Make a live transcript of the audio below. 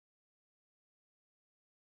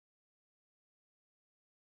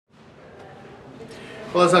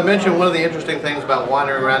Well, as I mentioned, one of the interesting things about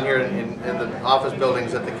wandering around here in the office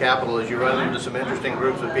buildings at the Capitol is you run into some interesting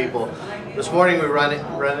groups of people. This morning we run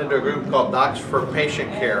into a group called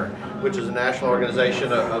Docs4PatientCare, which is a national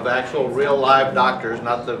organization of actual real live doctors,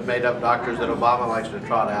 not the made-up doctors that Obama likes to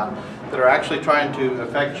trot out, that are actually trying to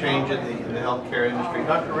affect change in the healthcare industry.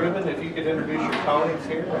 Dr. Rubin, if you could introduce your colleagues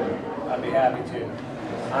here. I'd be happy to.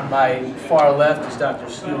 On my far left is Dr.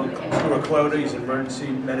 Stuart Clota. He's an emergency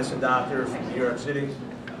medicine doctor from New York City.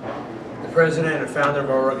 The president and founder of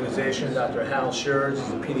our organization, Dr. Hal Scherz, is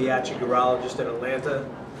a pediatric urologist in Atlanta.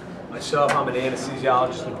 Myself, I'm an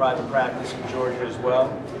anesthesiologist in private practice in Georgia as well.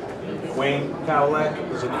 Wayne Kowalek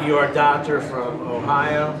is an ER doctor from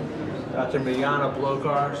Ohio. Dr. Miljana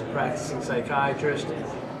Blokar is a practicing psychiatrist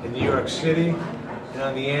in New York City. And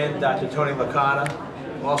on the end, Dr. Tony Licata,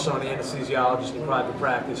 also an anesthesiologist in private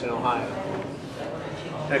practice in Ohio.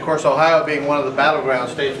 And of course, Ohio being one of the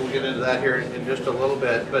battleground states, we'll get into that here in just a little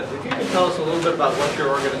bit. But if you could tell us a little bit about what your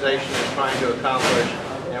organization is trying to accomplish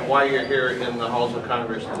and why you're here in the halls of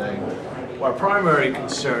Congress today. Well, our primary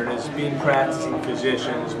concern is being practicing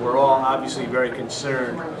physicians. We're all obviously very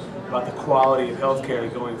concerned about the quality of healthcare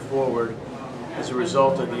going forward as a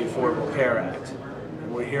result of the Affordable Care Act.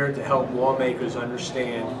 And we're here to help lawmakers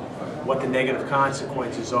understand what the negative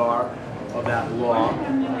consequences are of that law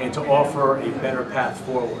and to offer a better path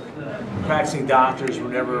forward. Practicing doctors were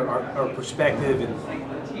never, our perspective and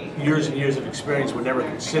years of experience were never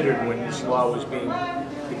considered when this law was being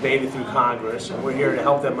debated through Congress, and we're here to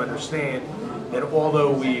help them understand that although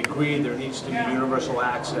we agree there needs to be universal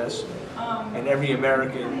access and every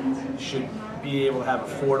American should be able to have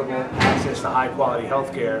affordable access to high quality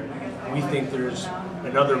health care, we think there's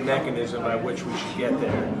another mechanism by which we should get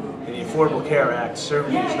there. And the Affordable Care Act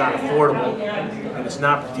certainly is not affordable and it's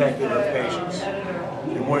not protective of patients.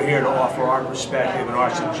 And we're here to offer our perspective and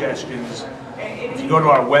our suggestions. If you go to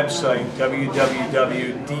our website,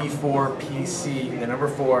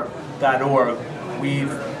 www.d4pc.org,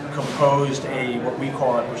 we've composed what we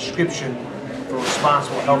call a prescription for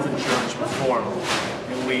responsible health insurance reform.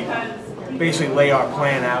 And we basically lay our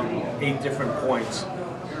plan out in 8 different points.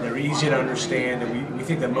 They're easy to understand, and we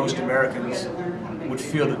think that most Americans would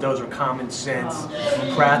feel that those are common sense,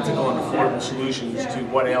 practical, and affordable solutions to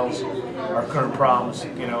what ails our current problems,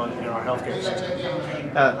 in our healthcare system.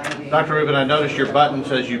 Dr. Rubin, I noticed your button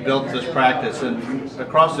says you built this practice, and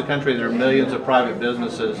across the country there are millions of private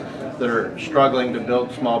businesses that are struggling to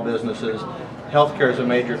build small businesses. Healthcare is a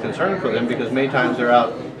major concern for them because many times they're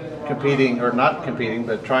out competing, or not competing,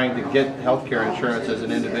 but trying to get healthcare insurance as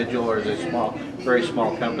an individual or as a very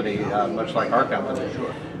small company, much like our company.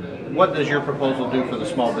 Sure. What does your proposal do for the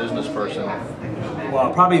small business person?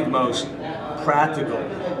 Well, probably the most practical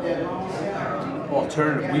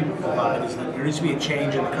alternative we provide is that there needs to be a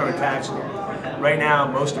change in the current tax law. Right now,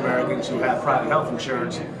 most Americans who have private health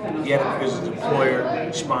insurance get it because it's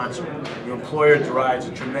employer-sponsored. Your employer derives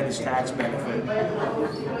a tremendous tax benefit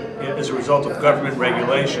as a result of government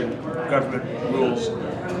regulation, government rules.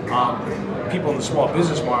 People in the small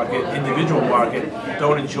business market, individual market,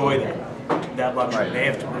 don't enjoy that luxury. They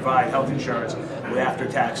have to provide health insurance with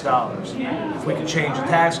after-tax dollars. If we could change the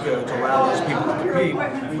tax code to allow those people to compete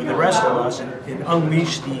with the rest of us and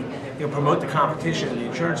unleash promote the competition in the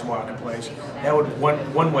insurance marketplace, that would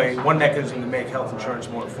one mechanism to make health insurance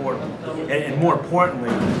more affordable. And more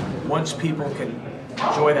importantly, once people can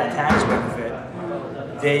enjoy that tax benefit,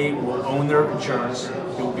 they will own their insurance,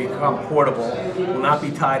 it will become portable, will not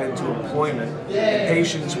be tied into employment, and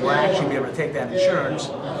patients will actually be able to take that insurance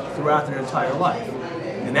throughout their entire life.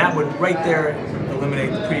 And that would right there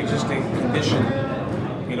eliminate the pre-existing condition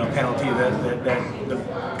penalty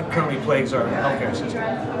that currently plagues our healthcare system.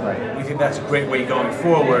 Right. We think that's a great way going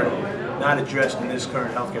forward, not addressed in this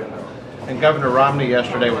current healthcare bill. And Governor Romney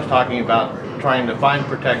yesterday was talking about trying to find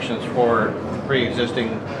protections for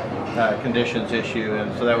pre-existing conditions issue,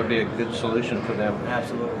 and so that would be a good solution for them.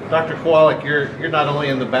 Absolutely. Dr. Kowalik, you're not only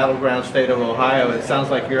in the battleground state of Ohio, it sounds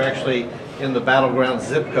like you're actually in the battleground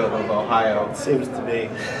zip code of Ohio. It seems to be.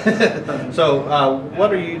 So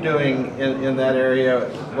what are you doing in that area?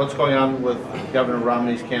 What's going on with Governor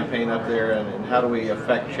Romney's campaign up there, and how do we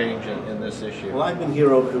affect change in this issue? Well, I've been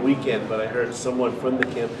here over the weekend, but I heard someone from the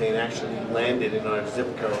campaign actually landed in our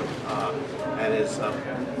zip code and is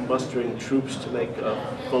mustering troops to make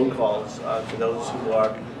phone calls to those who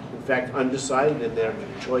are, in fact, undecided in their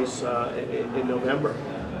choice in November.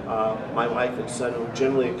 My wife and son, who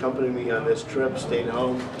generally accompany me on this trip, stayed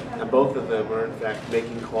home, and both of them are, in fact,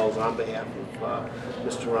 making calls on behalf of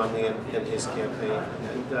Mr. Romney and his campaign.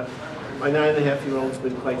 And my 9.5-year-old's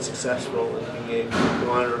been quite successful in being able to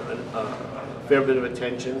garner a fair bit of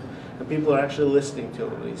attention, and people are actually listening to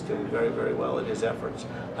him, and he's doing very, very well in his efforts.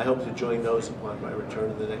 I hope to join those upon my return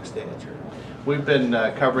in the next day or two. We've been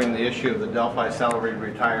covering the issue of the Delphi salaried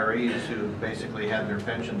retirees who basically had their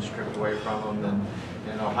pensions stripped away from them,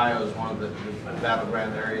 and Ohio is one of the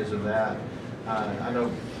battleground areas of that. I know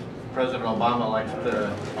President Obama likes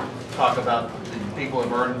to talk about the people who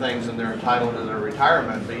have earned things and they're entitled to their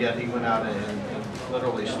retirement, but yet he went out and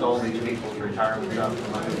literally stole these people's retirement stuff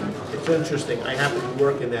from under them. It's interesting. I happen to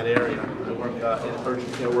work in that area. I work in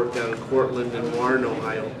urgent care work down in Cortland and Warren,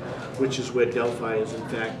 Ohio, which is where Delphi is in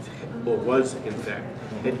fact, or was in fact,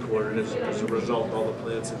 headquartered. As a result, all the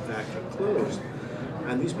plants in fact are closed.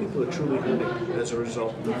 And these people are truly hurting as a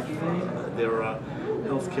result of their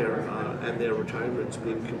health care and their retirements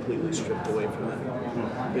being completely stripped away from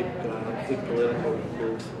them. Big political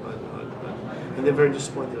move, and they're very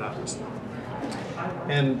disappointed, obviously.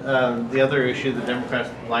 And the other issue the Democrats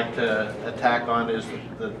like to attack on is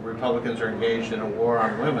that Republicans are engaged in a war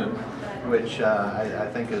on women, which I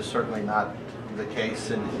think is certainly not the case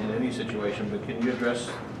in any situation. But can you address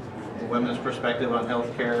the women's perspective on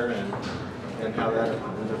health care and how that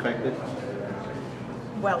is affected?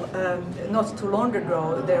 Well, not too long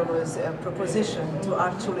ago, there was a proposition to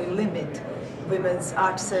actually limit women's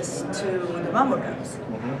access to the mammograms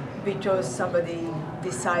because somebody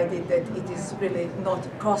decided that it is really not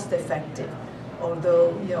cost effective.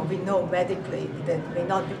 Although we know medically that may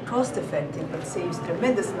not be cost effective, but saves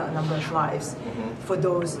tremendous number of lives for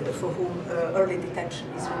those for whom early detection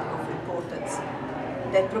is really of importance.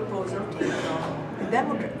 That proposal came from the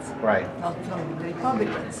Democrats, right? Not from the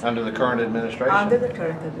Republicans. Under the current administration. Under the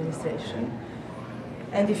current administration.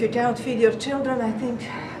 And if you cannot feed your children, I think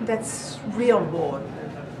that's real war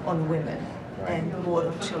on women and war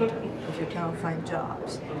on children if you cannot find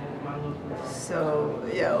jobs. So,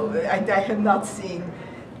 I have not seen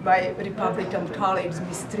my Republican colleagues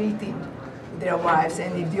mistreating their wives,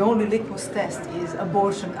 and if the only litmus test is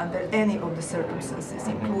abortion under any of the circumstances,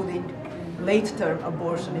 including late-term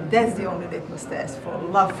abortion, if that's the only litmus test for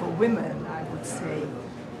love for women, I would say,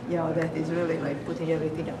 that is really like putting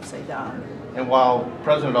everything upside down. And while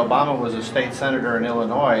President Obama was a state senator in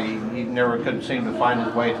Illinois, he never could seem to find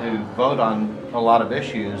his way to vote on a lot of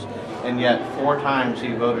issues, and yet 4 times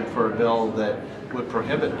he voted for a bill that would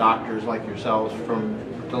prohibit doctors like yourselves from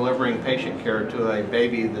delivering patient care to a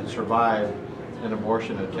baby that survived an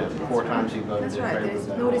abortion attempt. 4 times he voted in favor of that. There is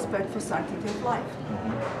no respect for sanctity of life.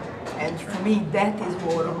 And for me, that is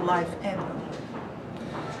war of life and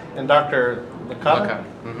And Dr. LaCava,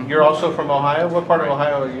 you're also from Ohio? What part of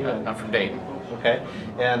Ohio are you in? I'm from Dayton. Okay.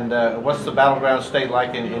 And what's the battleground state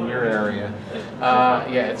like in your area?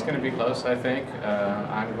 Yeah, it's going to be close, I think.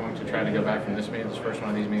 I'm going to try to go back from this meeting, this first one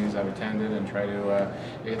of these meetings I've attended, and try to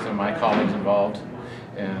get some of my colleagues involved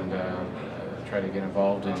and try to get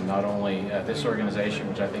involved in not only this organization,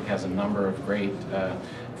 which I think has a number of great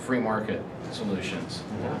free market solutions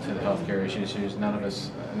to the healthcare issues. None of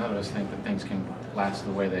us think that things can last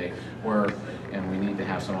the way they were, and we need to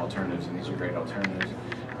have some alternatives, and these are great alternatives.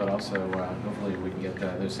 But also, hopefully, we can get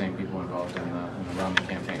those same people involved in the Romney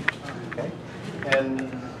campaign. Okay. And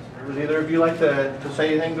would either of you like to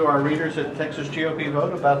say anything to our readers at Texas GOP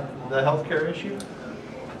Vote about the healthcare issue?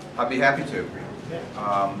 I'd be happy to.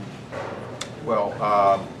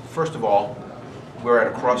 First of all, we're at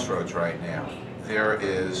a crossroads right now. There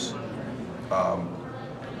is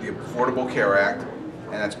the Affordable Care Act,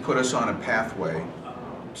 and that's put us on a pathway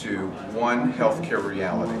to one healthcare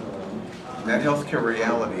reality. And that healthcare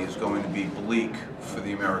reality is going to be bleak for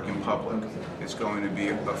the American public. It's going to be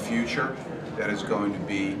a future that is going to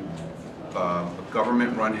be a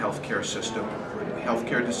government-run healthcare system where the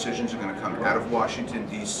healthcare decisions are going to come out of Washington,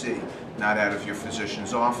 D.C., not out of your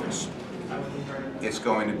physician's office. It's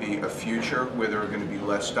going to be a future where there are going to be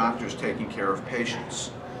less doctors taking care of patients.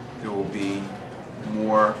 There will be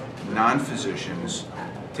more non-physicians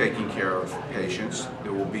taking care of patients.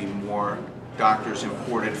 There will be more doctors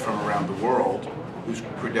imported from around the world whose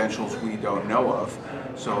credentials we don't know of.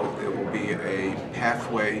 So it will be a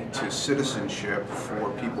pathway to citizenship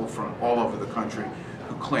for people from all over the country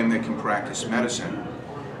who claim they can practice medicine.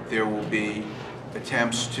 There will be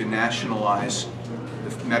attempts to nationalize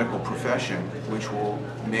the medical profession, which will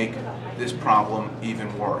make this problem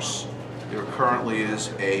even worse. There currently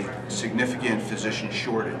is a significant physician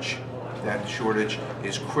shortage. That shortage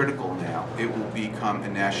is critical now. It will become a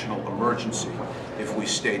national emergency if we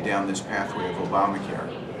stay down this pathway of Obamacare.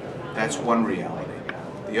 That's one reality.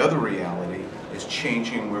 The other reality is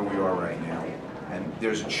changing where we are right now. And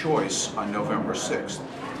there's a choice on November 6th,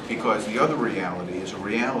 because the other reality is a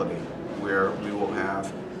reality where we will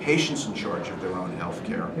have patients in charge of their own health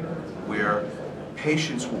care, where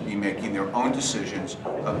patients will be making their own decisions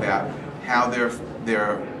about how their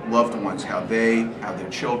loved ones, how their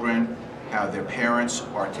children, how their parents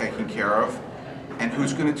are taken care of, and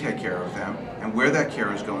who's going to take care of them, and where that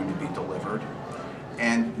care is going to be delivered,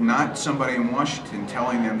 and not somebody in Washington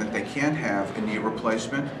telling them that they can't have a knee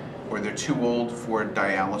replacement, or they're too old for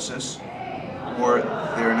dialysis, or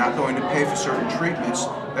they're not going to pay for certain treatments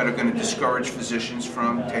that are going to discourage physicians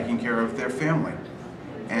from taking care of their family.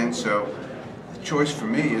 And so the choice for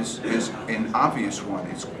me is an obvious one.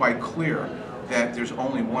 It's quite clear that there's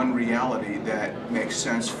only one reality that makes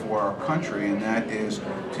sense for our country, and that is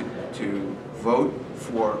to vote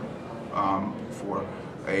for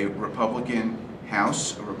a Republican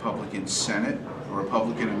House, a Republican Senate, a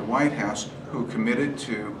Republican in the White House who committed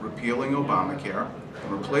to repealing Obamacare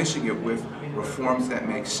and replacing it with reforms that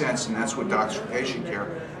make sense, and that's what Docs for Patient Care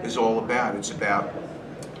is all about. It's about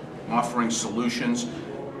offering solutions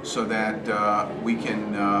so that we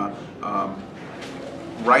can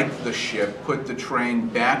right the ship, put the train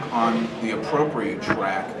back on the appropriate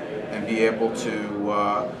track, and be able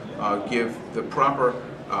to give the proper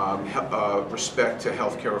respect to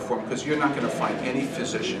healthcare reform, because you're not going to find any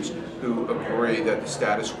physicians who agree that the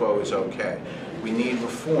status quo is okay. We need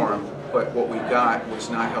reform, but what we got was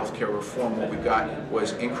not healthcare reform. What we got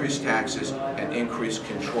was increased taxes and increased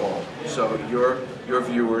control. So your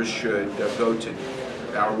viewers should go to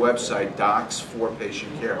our website,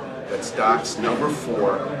 Docs4PatientCare. That's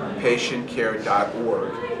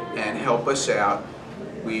Docs4PatientCare.org, and help us out.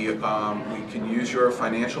 We can use your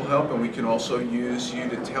financial help, and we can also use you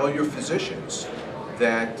to tell your physicians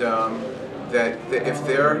that that if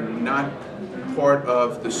they're not part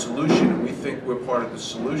of the solution, and we think we're part of the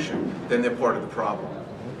solution, then they're part of the problem.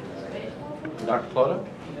 Dr. Clota?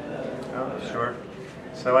 Oh, sure.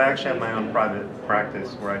 So I actually have my own private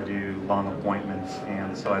practice where I do long appointments,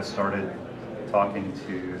 and so I started talking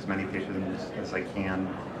to as many patients as I can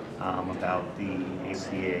about the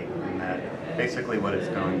ACA, and that basically what it's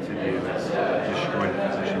going to do is destroy the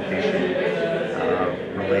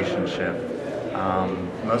physician-patient relationship.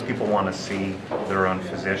 Most people want to see their own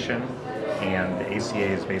physician, and the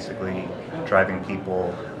ACA is basically driving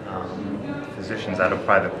people, physicians out of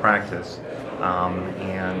private practice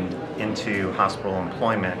and into hospital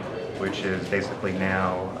employment, which is basically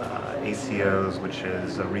now ACOs, which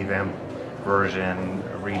is a revamped version,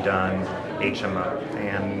 redone HMO.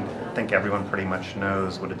 And I think everyone pretty much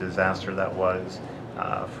knows what a disaster that was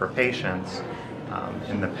for patients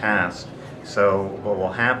in the past. So what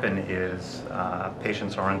will happen is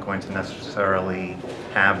patients aren't going to necessarily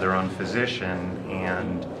have their own physician,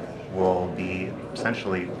 and will be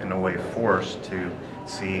essentially in a way forced to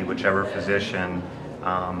see whichever physician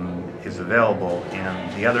is available.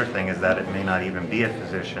 And the other thing is that it may not even be a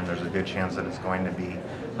physician. There's a good chance that it's going to be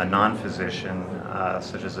a non-physician,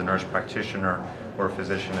 such as a nurse practitioner or a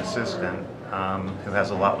physician assistant, who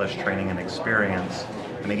has a lot less training and experience.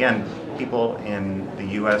 And again, people in the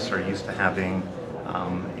U.S. are used to having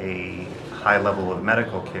a high level of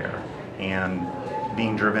medical care, and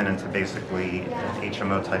being driven into basically an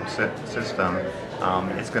HMO type system,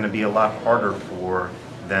 it's going to be a lot harder for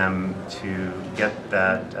them to get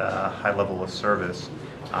that high level of service.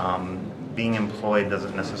 Being employed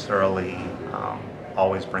doesn't necessarily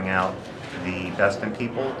always bring out the best in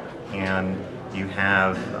people, and you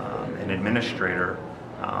have an administrator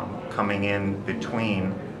coming in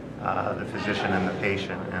between the physician and the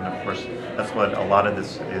patient. And of course, that's what a lot of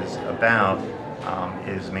this is about,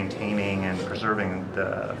 is maintaining and preserving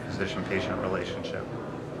the physician-patient relationship.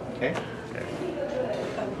 Okay.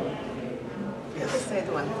 Just said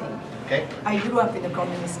one thing. Okay. I grew up in a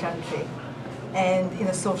communist country and in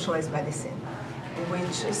a socialized medicine,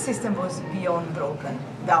 which system was beyond broken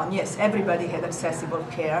down. Yes, everybody had accessible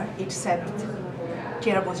care, except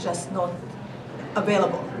care was just not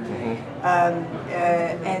available.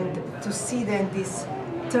 And to see then this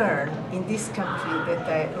turn in this country that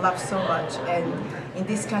I love so much, and in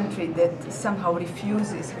this country that somehow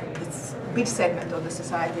refuses, this big segment of the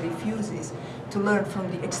society refuses to learn from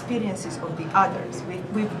the experiences of the others.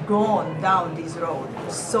 We've gone down this road in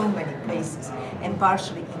so many places, and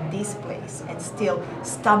partially in this place, and still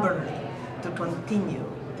stubbornly to continue,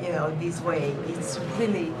 this way. It's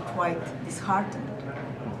really quite disheartening.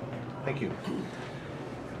 Thank you.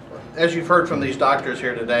 As you've heard from these doctors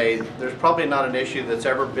here today, there's probably not an issue that's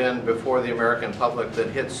ever been before the American public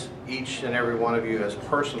that hits each and every one of you as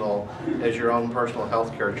personal as your own personal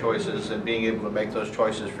health care choices, and being able to make those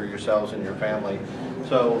choices for yourselves and your family.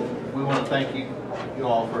 So we want to thank you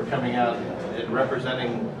all for coming out and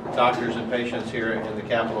representing doctors and patients here in the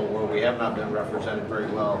Capitol where we have not been represented very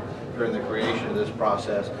well during the creation of this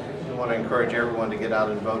process. We want to encourage everyone to get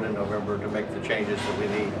out and vote in November to make the changes that we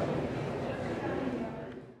need.